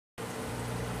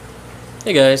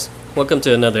Hey guys, welcome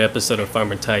to another episode of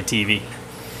FarmerTy TV.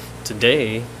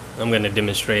 Today, I'm going to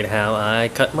demonstrate how I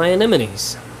cut my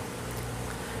anemones.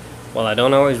 While I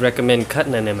don't always recommend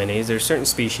cutting anemones, there are certain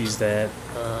species that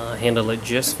handle it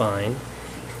just fine.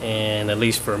 And at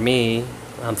least for me,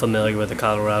 I'm familiar with the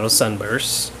Colorado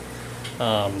Sunburst,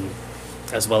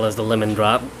 as well as the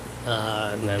Lemondrop.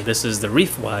 Now this is the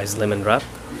Reefwise Lemondrop,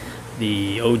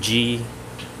 the OG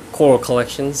Coral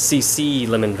Collection CC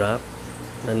Lemondrop.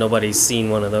 And nobody's seen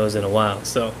one of those in a while.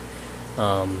 So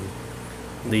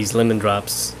these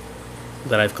Lemondrops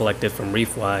that I've collected from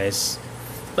Reefwise,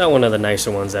 about one of the nicer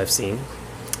ones I've seen.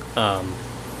 And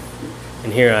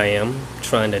here I am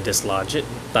trying to dislodge it.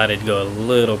 Thought it'd go a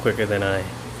little quicker than I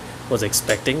was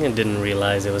expecting, and didn't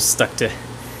realize it was stuck to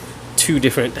two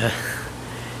different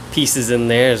pieces in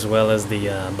there, as well as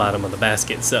the bottom of the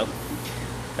basket. So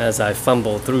as I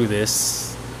fumble through this,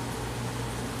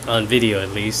 on video at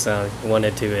least, I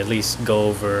wanted to at least go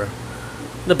over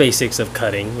the basics of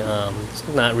cutting. It's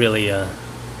not really an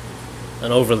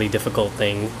overly difficult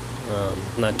thing,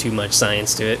 not too much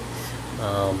science to it,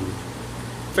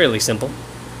 fairly simple.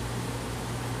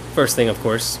 First thing, of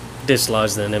course,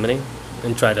 dislodge the anemone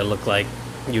and try to look like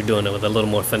you're doing it with a little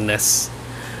more finesse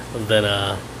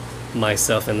than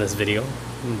myself in this video,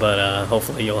 but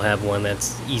hopefully you'll have one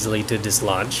that's easily to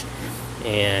dislodge,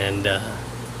 and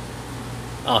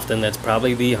often that's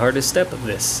probably the hardest step of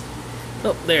this.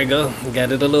 Oh, there you go,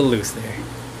 got it a little loose there.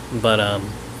 But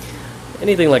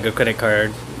anything like a credit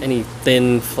card, any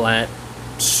thin, flat,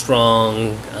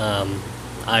 strong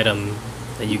item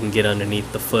that you can get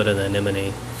underneath the foot of the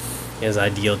anemone is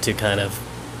ideal to kind of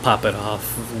pop it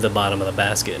off the bottom of the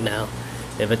basket. Now,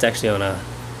 if it's actually on a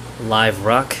live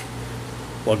rock,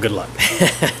 well, good luck.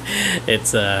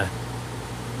 It's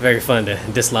very fun to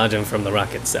dislodge them from the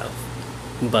rock itself.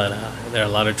 But there are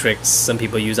a lot of tricks. Some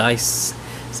people use ice.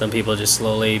 Some people just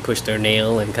slowly push their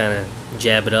nail and kind of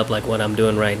jab it up like what I'm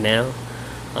doing right now.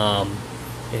 And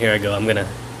here I go. I'm going to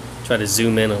try to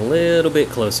zoom in a little bit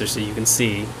closer so you can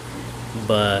see.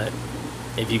 But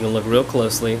if you can look real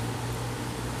closely,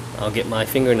 I'll get my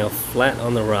fingernail flat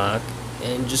on the rock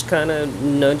and just kind of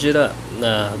nudge it up.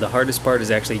 The hardest part is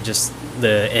actually just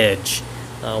the edge.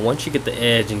 Once you get the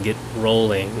edge and get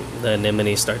rolling, the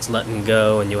anemone starts letting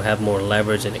go, and you'll have more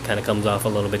leverage, and it kind of comes off a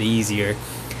little bit easier.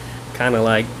 Kind of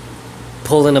like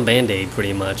pulling a band-aid,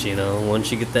 pretty much, you know.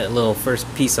 Once you get that little first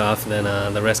piece off, then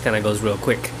the rest kind of goes real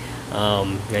quick.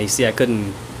 Now you see I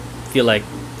couldn't feel like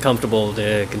comfortable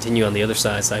to continue on the other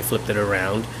side, so I flipped it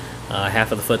around.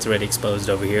 Half of the foot's already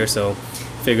exposed over here, so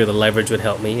figure the leverage would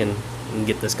help me and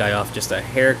get this guy off just a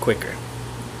hair quicker.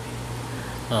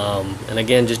 And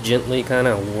again, just gently kind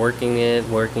of working it,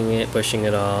 pushing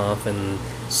it off, and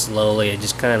slowly it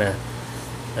just kind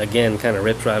of, again, kind of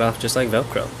rips right off just like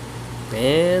Velcro.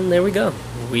 And there we go.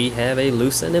 We have a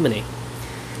loose anemone.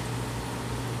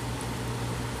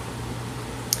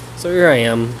 So here I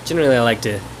am. Generally, I like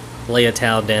to lay a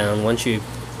towel down. Once you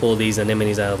pull these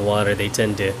anemones out of the water, they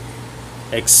tend to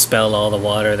expel all the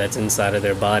water that's inside of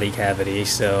their body cavity.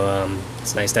 So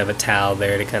it's nice to have a towel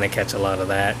there to kind of catch a lot of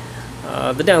that.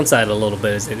 The downside a little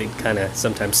bit is that they kind of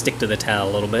sometimes stick to the towel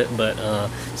a little bit, but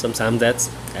sometimes that's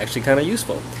actually kind of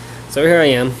useful. So here I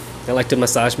am. I like to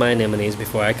massage my anemones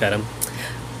before I cut them.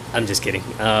 I'm just kidding.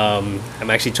 I'm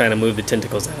actually trying to move the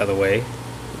tentacles out of the way.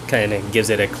 Kind of gives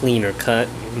it a cleaner cut.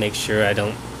 Make sure I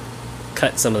don't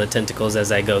cut some of the tentacles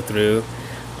as I go through.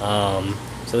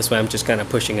 So this way I'm just kind of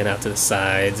pushing it out to the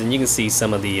sides, and you can see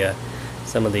some of the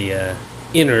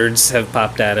innards have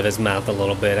popped out of his mouth a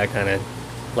little bit. I kind of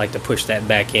like to push that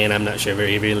back in. I'm not sure if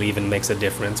it really even makes a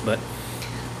difference, but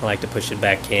I like to push it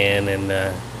back in and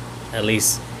at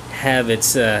least have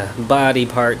its body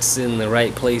parts in the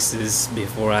right places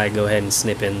before I go ahead and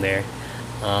snip in there.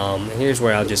 Here's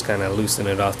where I'll just kind of loosen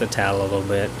it off the towel a little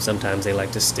bit. Sometimes they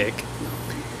like to stick.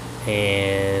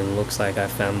 And looks like I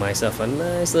found myself a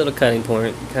nice little cutting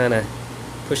point. Kind of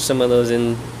push some of those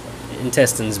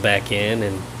intestines back in,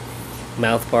 and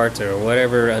mouth parts or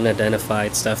whatever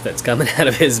unidentified stuff that's coming out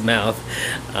of his mouth,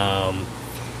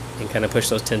 and kind of push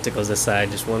those tentacles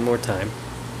aside just one more time.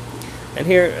 And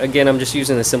here again, I'm just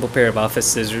using a simple pair of office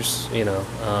scissors. You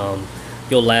know,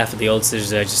 you'll laugh at the old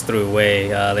scissors I just threw away.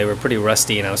 They were pretty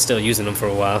rusty, and I was still using them for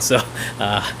a while. So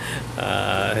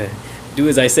do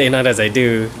as I say, not as I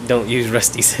do. Don't use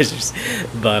rusty scissors.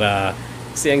 But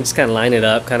see, I can just kind of line it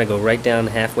up, kind of go right down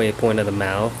the halfway point of the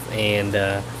mouth, and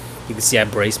you can see I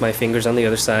brace my fingers on the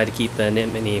other side to keep the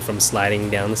anemone from sliding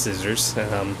down the scissors,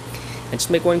 and just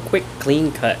make one quick,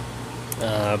 clean cut.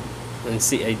 And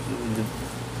see,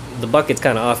 the bucket's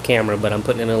kind of off camera, but I'm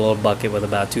putting in a little bucket with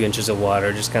about 2 inches of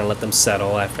water. Just kind of let them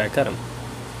settle after I cut them.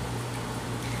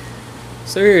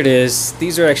 So here it is.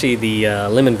 These are actually the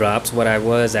Lemondrops. What I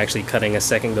was actually cutting a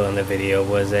second ago in the video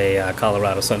was a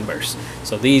Colorado Sunburst.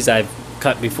 So these I've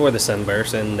cut before the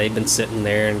Sunburst, and they've been sitting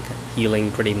there and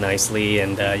healing pretty nicely,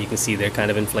 and you can see they're kind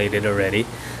of inflated already.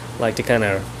 I like to kind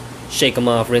of shake them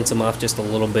off, rinse them off just a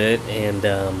little bit, and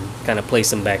kind of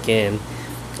place them back in.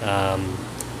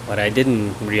 What I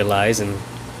didn't realize, and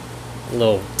a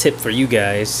little tip for you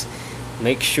guys,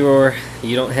 make sure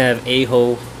you don't have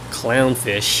aho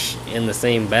clownfish in the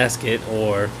same basket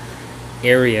or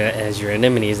area as your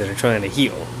anemones that are trying to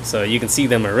heal. So you can see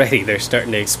them already. They're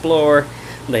starting to explore.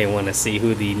 They want to see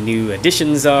who the new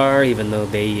additions are, even though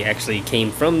they actually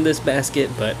came from this basket.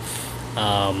 But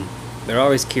they're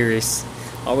always curious,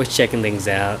 always checking things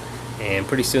out, and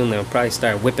pretty soon they'll probably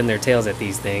start whipping their tails at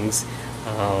these things.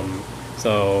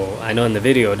 So I know in the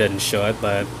video it doesn't show it,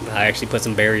 but I actually put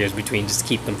some barriers between just to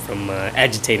keep them from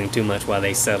agitating too much while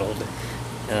they settled.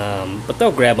 But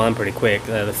they'll grab on pretty quick.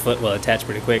 The foot will attach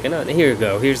pretty quick. And here we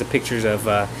go. Here's the pictures of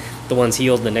the ones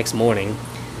healed the next morning.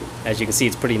 As you can see,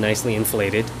 it's pretty nicely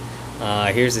inflated.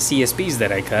 Here's the CSPs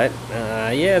that I cut.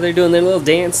 Yeah, they're doing their little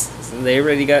dance. They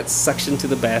already got suction to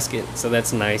the basket, so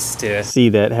that's nice to see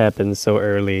that happen so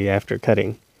early after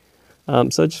cutting.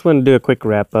 So I just want to do a quick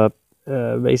wrap up.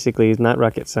 Basically, it's not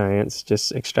rocket science.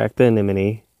 Just extract the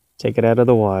anemone, take it out of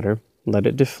the water, let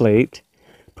it deflate,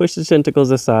 push the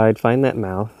tentacles aside, find that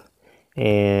mouth,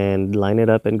 and line it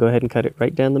up and go ahead and cut it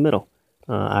right down the middle.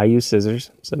 I use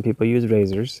scissors. Some people use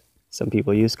razors. Some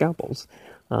people use scalpels.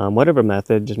 Whatever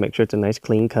method, just make sure it's a nice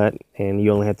clean cut, and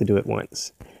you only have to do it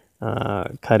once.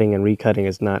 Cutting and recutting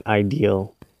is not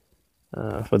ideal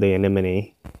for the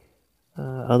anemone.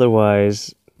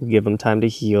 Otherwise, give them time to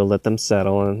heal, let them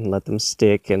settle, and let them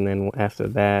stick, and then after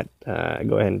that,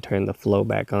 go ahead and turn the flow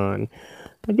back on.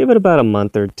 I give it about a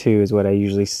month or two is what I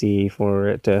usually see for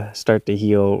it to start to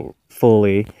heal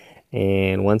fully,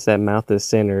 and once that mouth is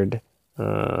centered,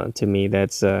 to me,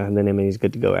 that's the anemone is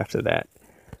good to go after that.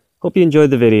 Hope you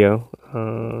enjoyed the video.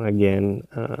 Again,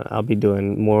 I'll be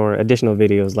doing more additional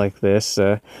videos like this,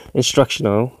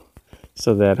 instructional,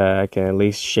 so that I can at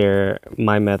least share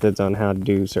my methods on how to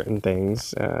do certain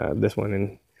things. This one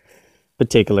in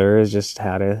particular is just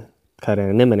how to cut an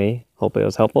anemone. Hope it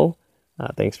was helpful.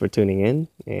 Thanks for tuning in,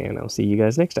 and I'll see you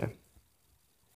guys next time.